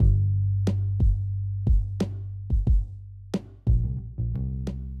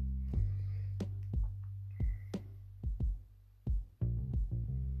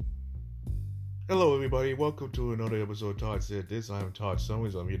Hello, everybody. Welcome to another episode of Todd Said This. I'm Todd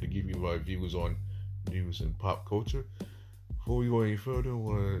Summers. I'm here to give you my views on news and pop culture. Before we go any further, I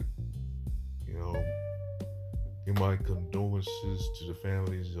want to, give my condolences to the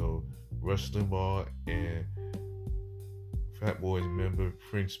families of Rush Limbaugh and Fat Boys member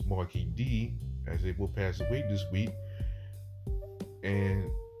Prince Marky D, as they will pass away this week. And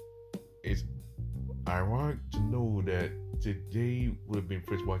it's ironic to know that today would have been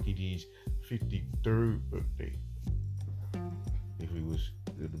Prince Marky D's 53rd birthday if he was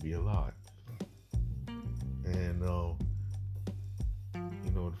good to be alive. And the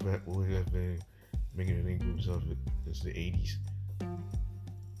Fat Boys have been making a name for themselves since the 80s,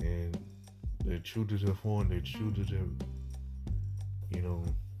 and they're true to their form, they're true to their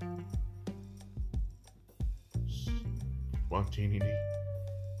spontaneity.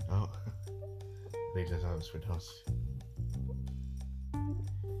 I think that's how it's pronounced.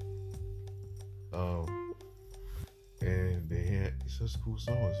 And they had such cool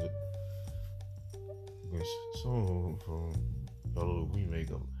songs. Some from a little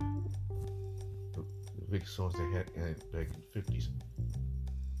remake of the big songs they had back in the 50s.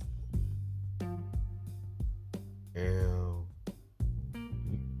 And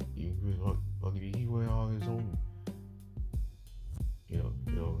he went on his own. He had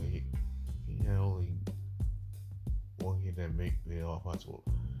only one hit that made it off. That's what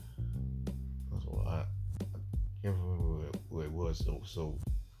I can't remember what it was though. So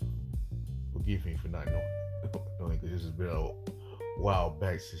forgive me for not knowing, because this has been a while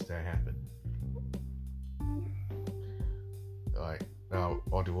back since that happened. Alright, now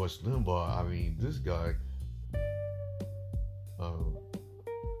on to Rush Limbaugh. I mean, this guy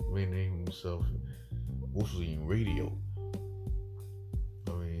renamed himself mostly in radio.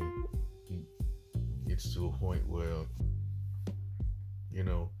 I mean, he gets to a point where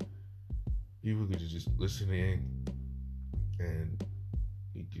people could just listen in and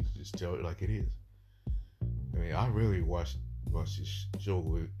he could just tell it like it is. I mean, I really watched this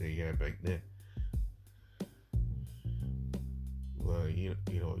show they had back then. Well, you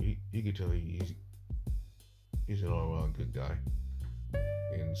can tell he's an all-around good guy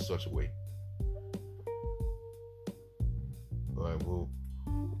in such a way. Alright, well,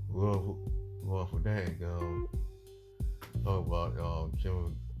 for that, talk about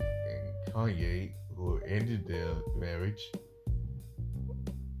Kim and Kanye, who ended their marriage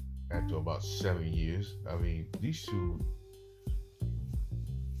after about 7 years. I mean, these two,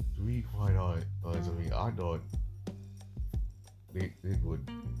 to be quite honest, I thought they would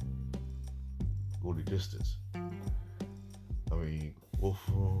go the distance. I mean, both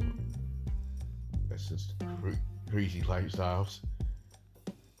of them had such crazy lifestyles,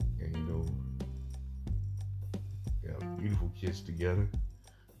 and they have beautiful kids together.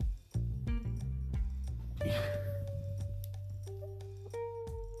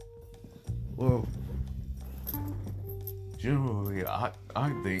 Well, generally, I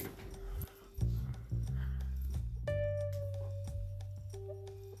think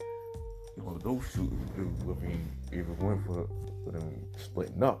those two, I mean, if it went for them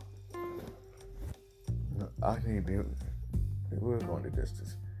splitting up, I think they were going the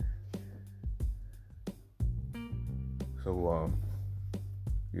distance. So,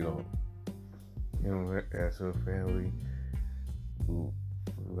 as a family who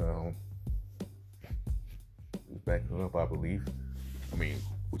backing up, I believe. I mean,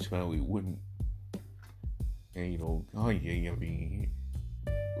 which family wouldn't? And Kanye, I mean,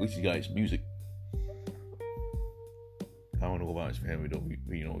 at least he got his music. I don't know about his family though.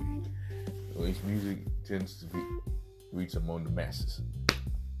 His music tends to reach among the masses.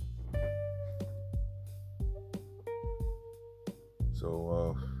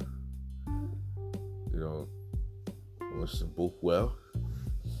 So, I wish them both well.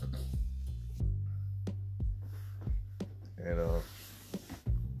 And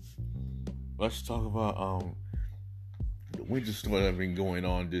let's talk about the winter storm that's been going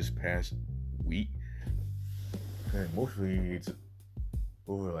on this past week. And mostly it's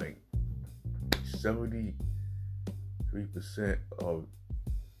over like 73% of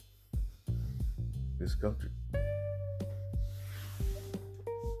this country.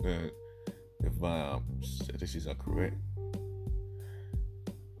 And if my statistics are correct.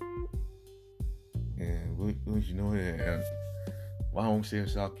 And my home state of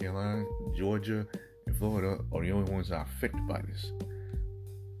South Carolina, Georgia, and Florida are the only ones that are affected by this.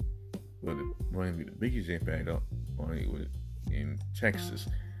 But the biggest impact on it was in Texas,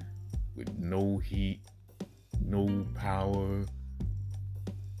 with no heat, no power.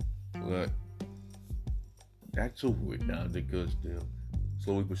 But that's over with now, because they're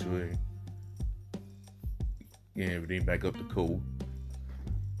slowly but surely getting everything back up to code.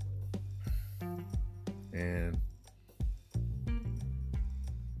 And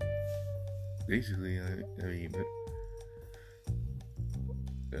basically, I mean,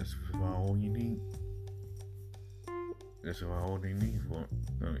 that's about all you need. That's about all they need for it.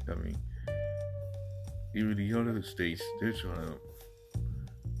 I mean, even the other states, they're trying to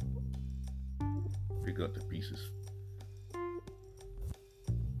pick up the pieces.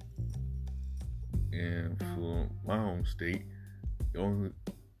 And for my home state, the only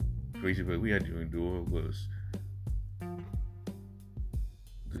crazy way we had to endure was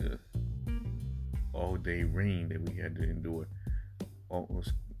the all-day rain that we had to endure.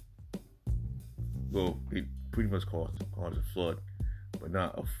 Almost, well, it pretty much caused a flood, but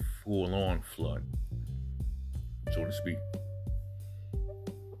not a full-on flood, so to speak.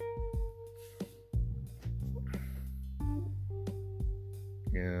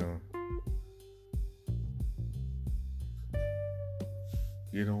 Yeah.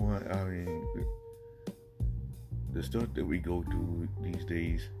 You know what? I mean, the stuff that we go through these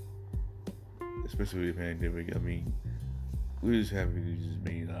days, especially with the pandemic, I mean, we're just happy to just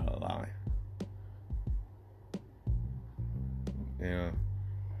be alive. Yeah.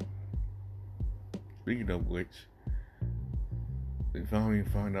 Speaking of which, they finally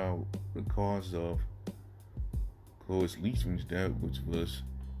found out the cause of Cloris Leachman's death, which was,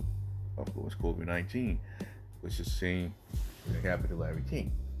 of course, COVID-19, which is the same that happened to Larry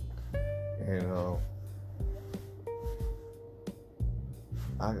King. And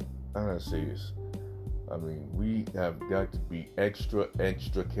I gotta say this. I mean, we have got to be extra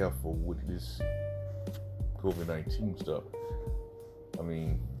careful with this COVID-19 stuff. I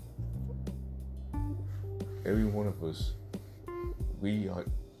mean, every one of us, we are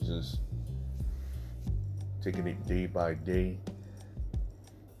just taking it day by day,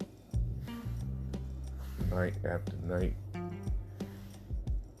 night after night,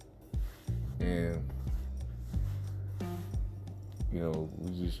 and you know,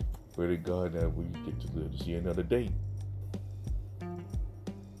 we just pray to God that we get to live to see another day.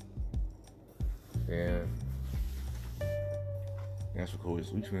 And as for Cloris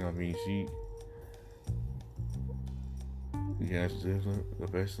Leachman, I mean, she has lived the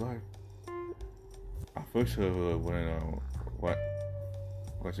best life. I first heard her when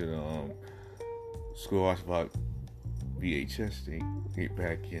watching School Watch about VHS thing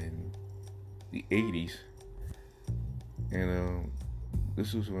back in the 80s, and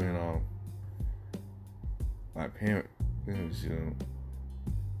this was when my parents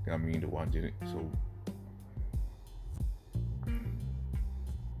got me into watching it. So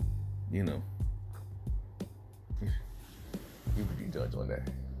you know, you can judge on that.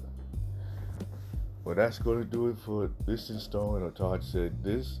 Well, that's going to do it for this installment of Todd Said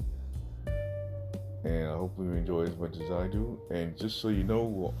This. And I hope you enjoy as much as I do. And just so you know,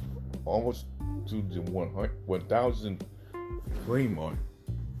 we're almost to the 1,000 play mark.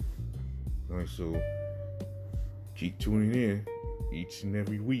 Alright, so keep tuning in each and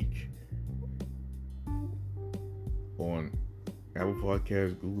every week on Apple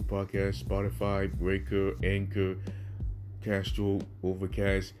Podcasts, Google Podcasts, Spotify, Breaker, Anchor, Castro,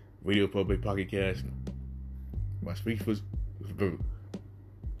 Overcast, Radio Public, Pocket Cast, my Facebook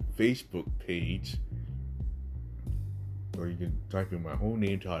page, or you can type in my whole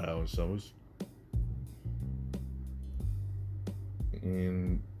name, Todd Allen Summers.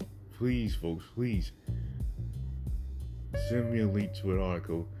 And please, folks, please send me a link to an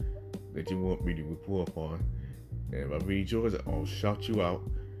article that you want me to report upon. And if I read yours, I'll shout you out.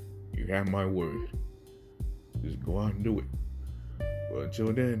 You have my word. Just go out and do it. But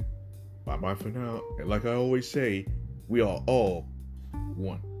until then, bye-bye for now. And like I always say, we are all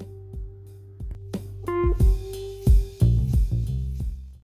one.